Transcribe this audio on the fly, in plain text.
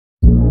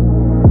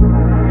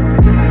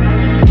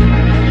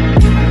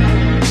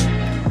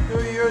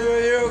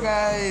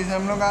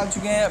आ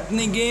चुके हैं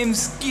अपने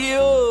गेम्स की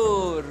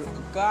ओर।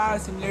 कार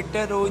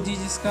सिमुलेटर ओजी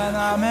जिसका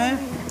नाम है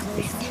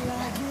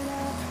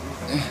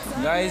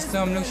गाइस। तो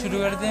हम लोग शुरू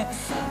करते हैं।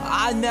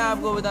 आज मैं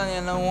आपको बताने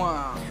वाला हूँ,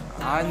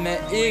 आज मैं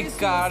एक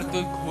कार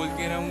तो खोल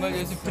के रहूँगा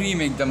जैसे फ्री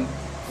में एकदम।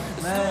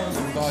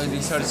 मैं बहुत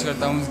रिसर्च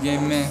करता हूँ उस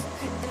गेम में।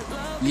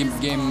 ये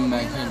गेम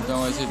मैं खेलता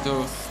हूँ वैसे तो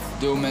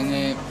जो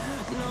मैंने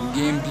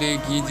गेम प्ले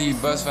की थी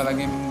बस वाला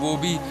गेम, वो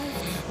भी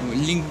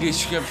लिंक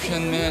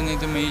डिस्क्रिप्शन में है, नहीं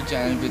तो मेरे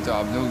चैनल पे तो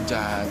आप लोग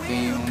चाहते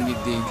ही होंगे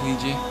देख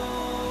लीजिए।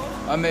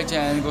 अब मेरे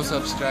चैनल को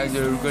सब्सक्राइब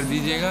ज़रूर कर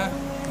दीजिएगा।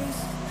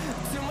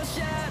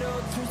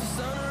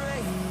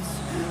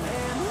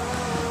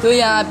 तो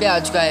यहाँ पे आ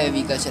चुका है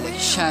व्हीकल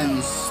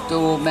सिलेक्शंस। तो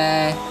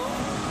मैं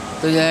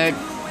तो ये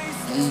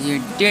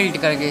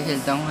टिल्ट करके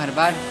खेलता हूँ हर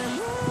बार।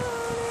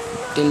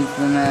 टिल्ट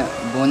में मैं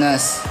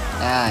बोनस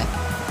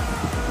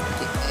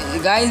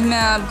गाइस। मैं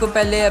आपको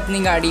पहले अपनी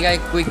गाड़ी का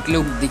एक क्विक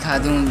लुक दिखा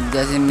दूँ,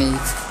 जैसे मैं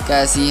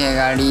कैसी है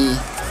गाड़ी।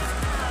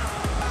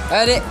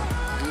 अरे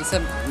ये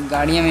सब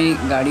गाड़ियाँ मेरी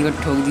गाड़ी को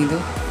ठोक दी। तो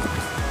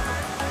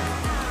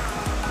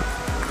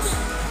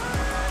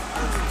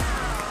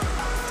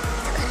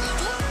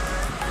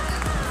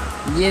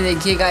ये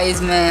देखिए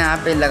गाइस, मैं यहाँ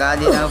पे लगा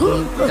दे रहा हूँ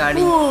अपनी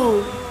गाड़ी।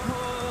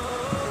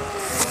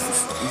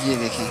 ये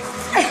देखिए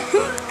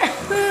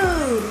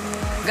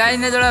गाइस,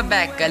 मैं थोड़ा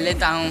बैक कर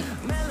लेता हूँ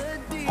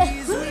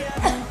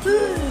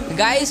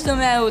गाइस। तो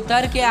मैं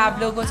उतर के आप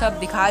लोगों को सब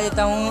दिखा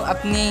देता हूँ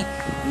अपनी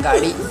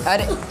गाड़ी।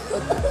 अरे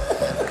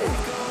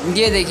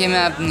ये देखिए,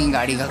 मैं अपनी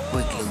गाड़ी का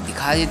क्विक लुक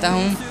दिखा देता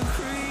हूँ।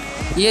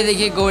 ये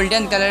देखिए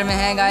गोल्डन कलर में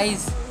है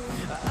गाइस,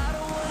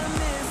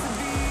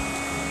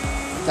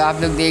 तो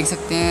आप लोग देख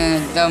सकते हैं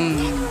एकदम।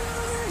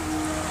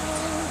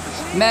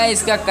 मैं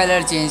इसका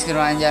कलर चेंज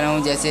करवाने जा रहा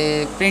हूँ,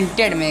 जैसे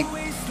प्रिंटेड में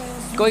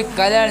कोई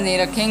कलर नहीं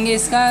रखेंगे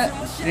इसका,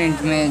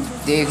 प्रिंट में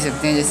देख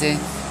सकते हैं। जैसे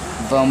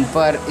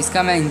बम्पर,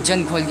 इसका मैं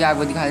इंजन खोल के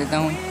आपको दिखा देता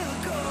हूँ।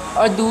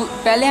 और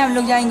पहले हम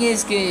लोग जाएंगे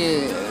इसके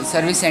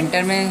सर्विस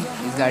सेंटर में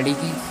इस गाड़ी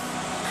की।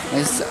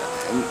 इस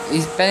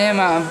पहले हम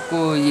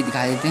आपको ये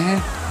दिखा देते हैं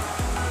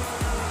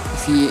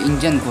इसकी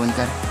इंजन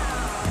खोलकर।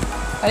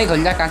 अरे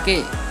खोल जा काके,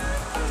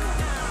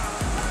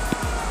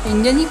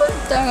 इंजन ही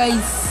खुलता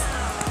गाइस,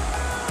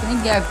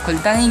 नहीं क्या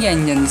खुलता नहीं क्या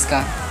इंजन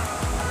इसका।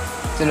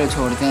 चलो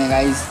छोड़ते हैं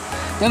गाइस।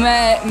 तो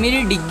मैं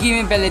मेरी डिग्गी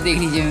में पहले देख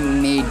लीजिए,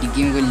 मेरी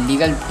डिग्गी में कोई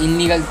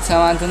इनलीगल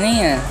सामान तो नहीं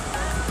है।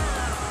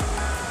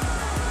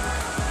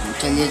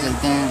 चलिए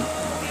चलते हैं।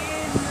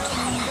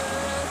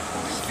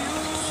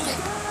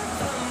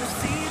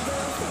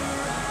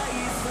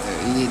 तो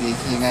ये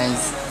देखिए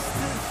गाइस,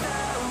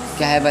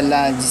 क्या है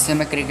बल्ला जिससे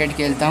मैं क्रिकेट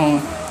खेलता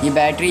हूँ। ये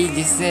बैटरी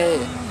जिससे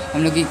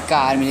हम लोग की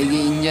कार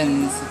मिलेगी। इंजन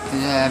तो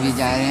जो है अभी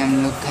जा रहे हैं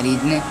हम लोग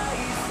खरीदने,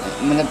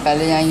 मतलब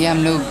पहले जाएंगे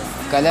हम लोग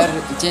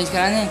कलर चेंज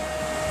कराने।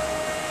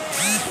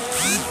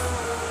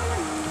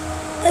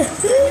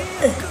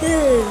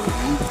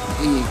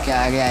 ये क्या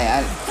आ गया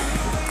यार।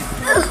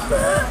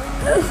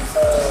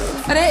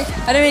 अरे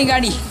अरे मेरी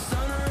गाड़ी।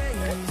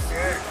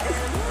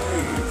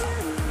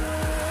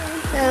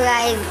 तो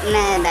गाइस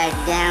मैं बैठ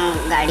गया हूँ,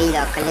 गाड़ी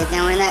लॉक कर लेते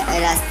हैं ना,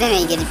 रास्ते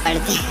में गिर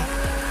पड़ते हैं।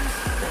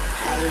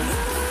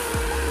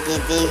 ये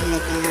देख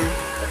लेते हैं।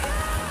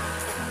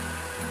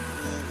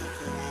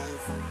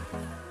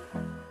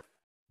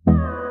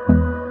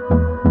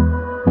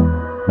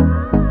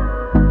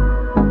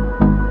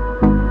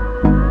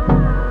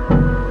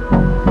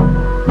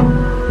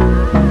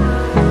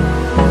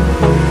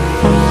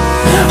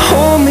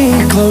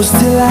 Close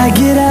till I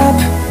get up.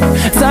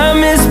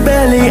 Time is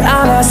barely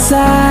on our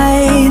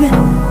side.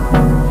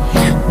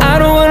 I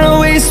don't wanna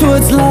waste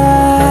what's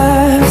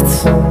left.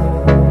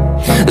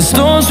 The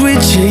storms we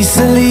chase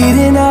are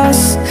leading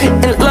us,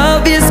 and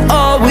love is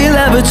all we'll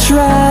ever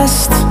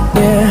trust.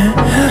 Yeah,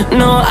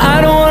 no, I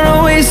don't wanna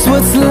waste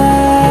what's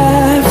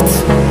left.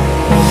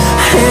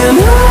 And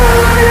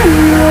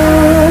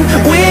on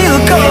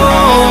we'll go,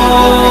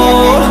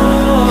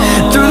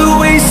 through the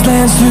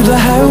wastelands, through the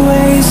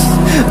highways,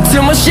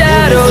 till my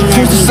shadow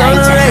turns to sun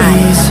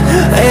rays.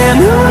 And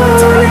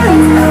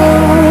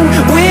on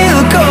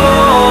we'll go,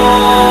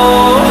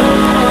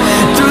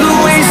 through the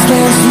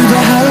wastelands, through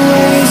the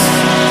highways.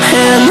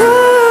 And on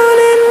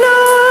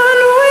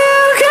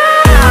we'll go.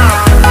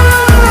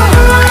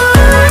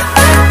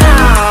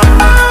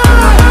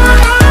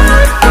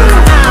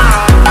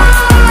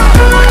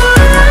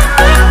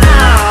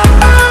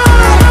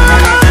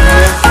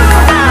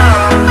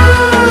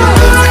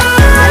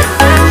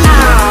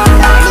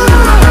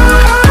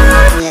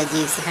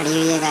 खड़ी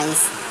हुई है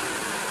guys.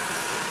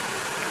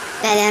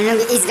 पहले हम लोग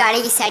इस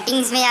गाड़ी की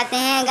settings में आते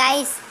हैं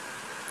गाइस।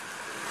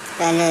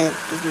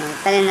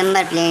 पहले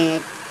नंबर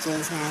प्लेट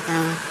चेंज कराता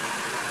हूँ।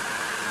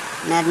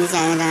 मैं अपने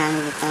चैनल का नाम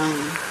देता हूँ,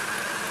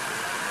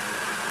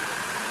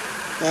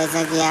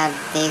 जैसा कि आप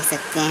देख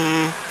सकते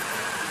हैं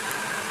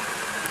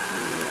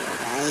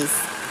गाइस।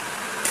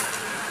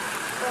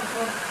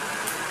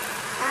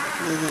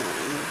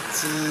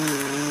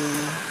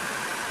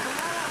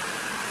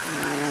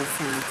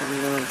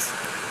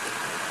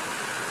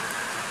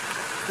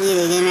 ये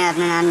देखिए, मैं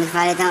अपना नाम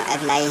लिखवा लेता हूँ,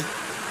 अप्लाई।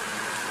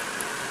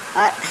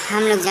 और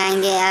हम लोग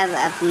जाएंगे अब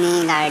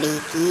अपनी गाड़ी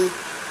की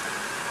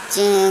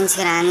चेंज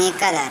कराने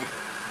कलर।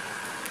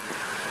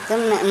 तो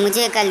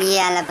मुझे कल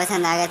ये वाला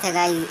पसंद आ गया था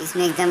गाइस,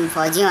 इसमें एकदम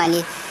फौजी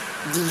वाली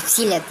जीप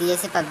सी लगती है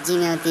जैसे पबजी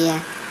में होती है।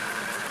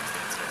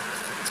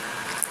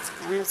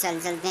 हम लोग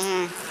चलते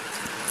हैं।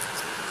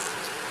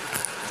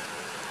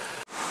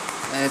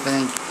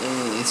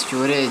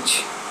 स्टोरेज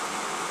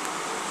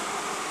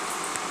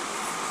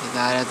आ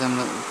रहा है तो हम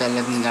लोग पहले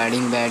अपनी गाड़ी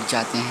में बैठ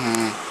जाते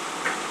हैं।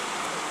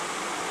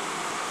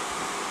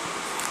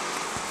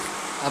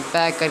 अब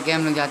पैक करके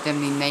हम लोग जाते हैं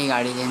अपनी नई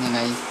गाड़ी लेने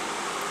गाइस।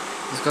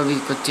 इसको भी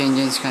कुछ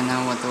चेंजेस करना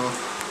हुआ तो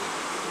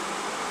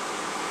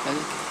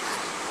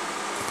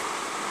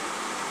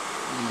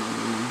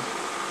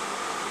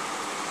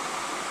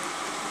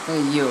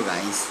ये हो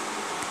गाइस,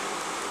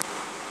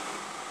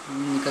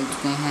 निकल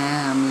चुके हैं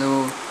हम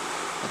लोग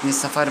अपने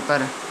सफ़र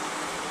पर।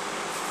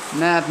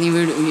 मैं अपनी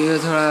वीडियो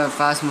थोड़ा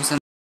fast motion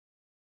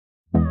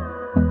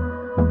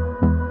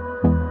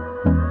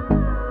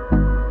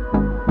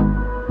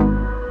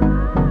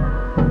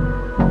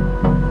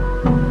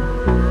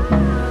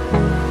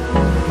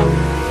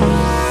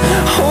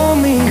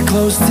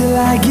close till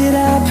I get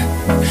up.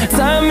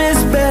 Time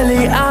is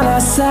barely on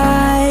our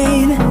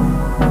side.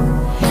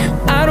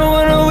 I don't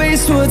wanna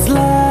waste what's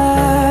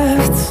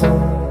left.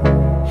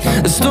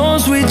 The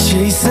storms we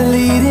chase are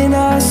leading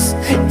us,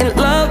 and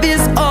love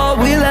is all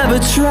we'll ever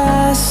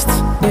trust.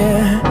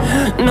 Yeah,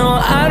 no,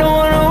 I don't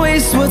wanna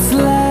waste what's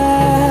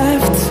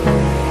left.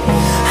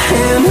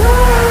 And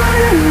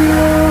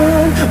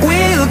on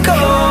we'll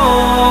go,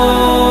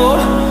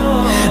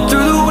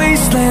 through the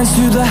wastelands,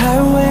 through the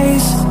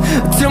highways,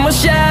 till my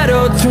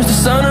shadow turns to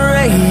sun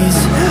rays.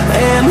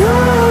 And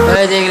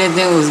देख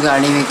लेते हैं उस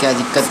गाड़ी में क्या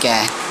दिक्कत क्या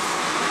है।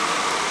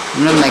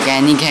 हम लोग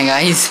मैकेनिक हैं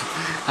गाइस,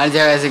 हर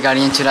जगह से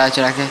गाड़ियाँ चुरा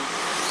के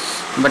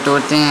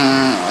बटोरते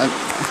हैं।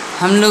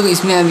 हम लोग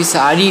इसमें अभी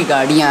सारी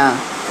गाड़ियाँ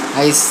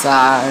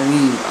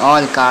सारी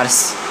ऑल कार्स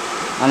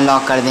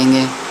अनलॉक कर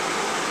देंगे।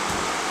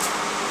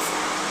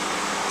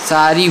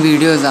 सारी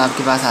वीडियोस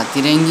आपके पास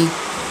आती रहेंगी।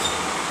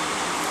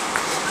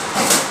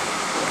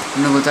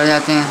 हम लोग उतर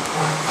जाते हैं।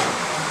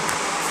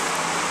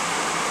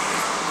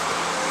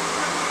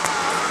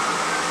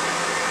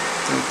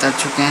 उतर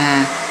चुके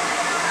हैं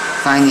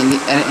फाइनली।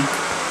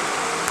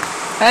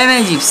 अरे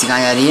मेरी जीप से कहाँ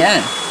जा रही है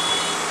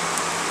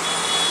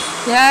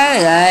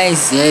यार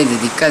गाइस, यही तो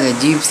दिक्कत है,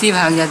 जीप से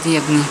भाग जाती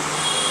है अपनी।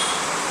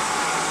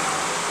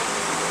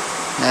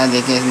 यार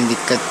देखिए इसमें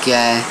दिक्कत क्या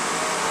है।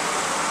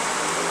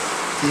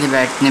 चलिए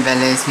बैठने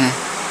पहले इसमें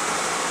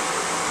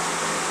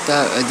तो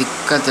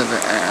दिक्कत।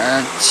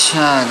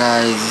 अच्छा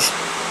गाइस,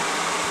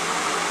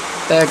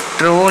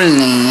 पेट्रोल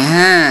नहीं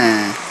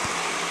है।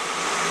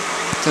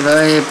 चलो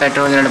ये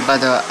पेट्रोल का डब्बा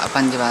तो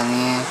अपन के पास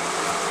नहीं है,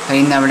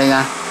 खरीदना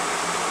पड़ेगा।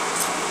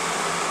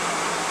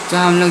 तो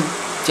हम लोग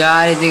जा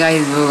रहे थे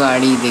गाइस वो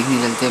गाड़ी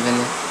देखने चलते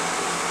पहले,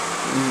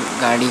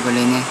 गाड़ी को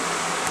लेने।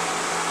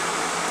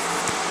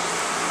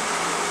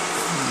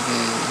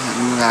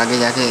 हम लोग आगे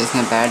जाके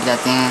इसमें बैठ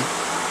जाते हैं।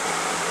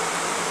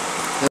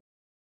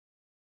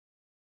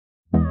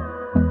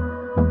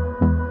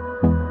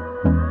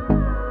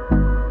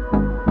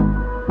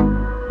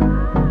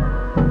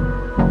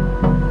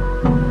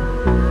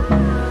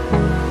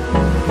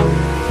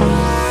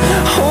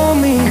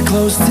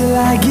 close till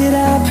I get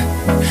up.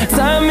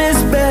 Time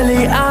is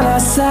barely on our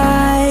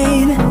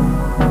side.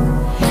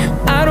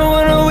 I don't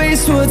wanna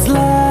waste what's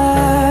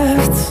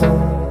left.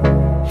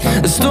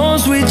 The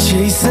storms we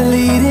chase are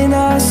leading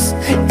us,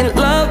 and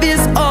love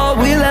is all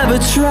we'll ever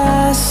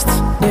trust.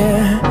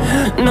 Yeah,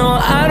 no,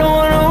 I don't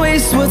wanna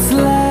waste what's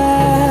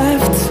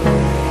left.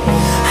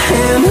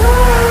 And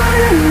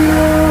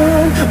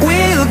on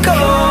we'll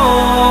go,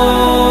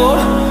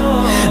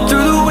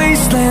 through the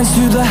wastelands,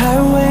 through the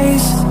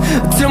highways,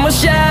 till my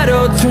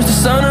shadow turns to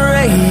sun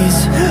rays.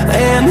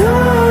 And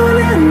on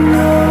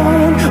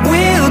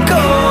we'll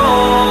go,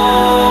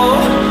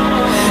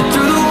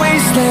 through the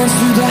wastelands,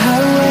 through the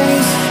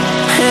highways.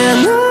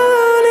 And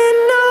on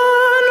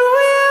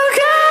we'll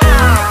go.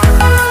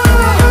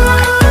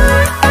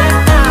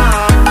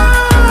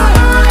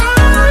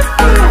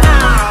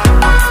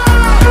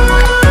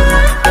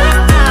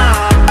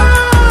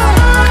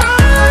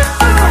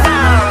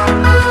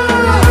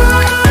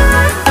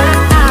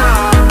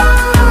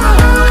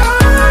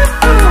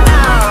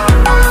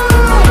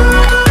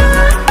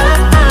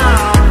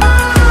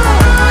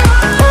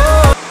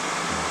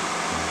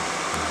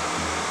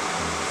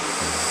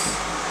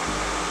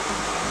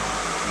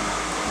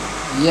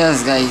 Yes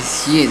guys,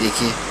 ये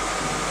देखिए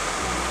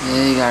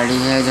ये गाड़ी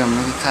है जो हम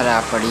लोग की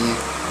ख़राब पड़ी है।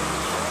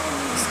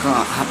 इसको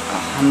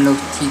हम लोग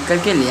ठीक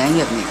करके ले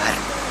आएंगे अपने घर।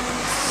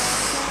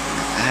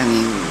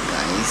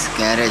 Guys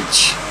garage.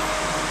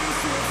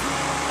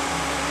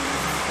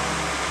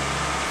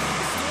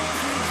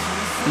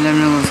 पहले हम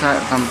लोग उसका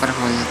बम्पर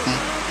खोल देते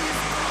हैं।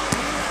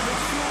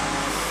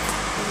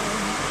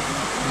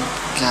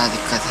 क्या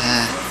दिक्कत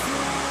है,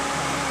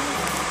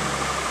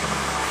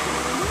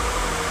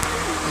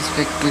 इस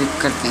पर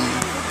क्लिक करते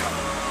हैं।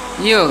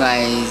 ये हो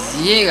गाइस,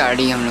 ये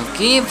गाड़ी हम लोग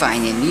की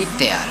फाइनली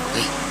तैयार हो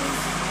गई।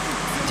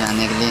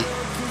 जाने के लिए।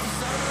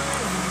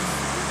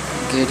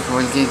 गेट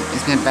खोल के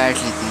इसमें बैठ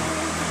लेते हैं।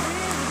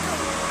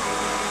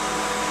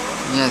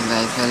 यस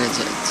गाइस, पहले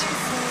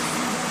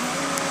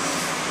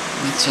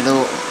चलो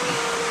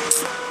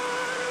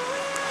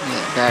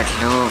बैठ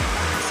लो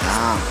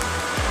साहब।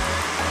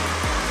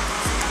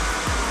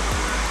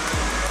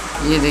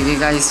 ये देखिए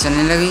गाइस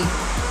चलने लगी।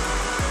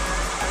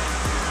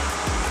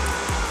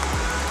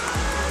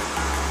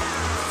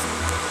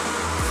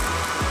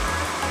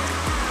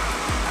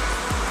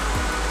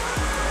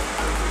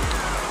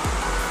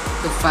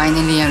 तो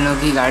फाइनली हम लोग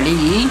की गाड़ी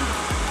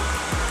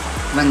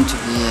बन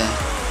चुकी है,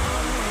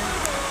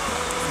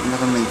 हम लोग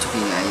को मिल चुकी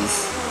है गाइस।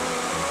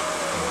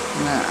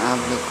 मैं आप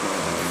लोग को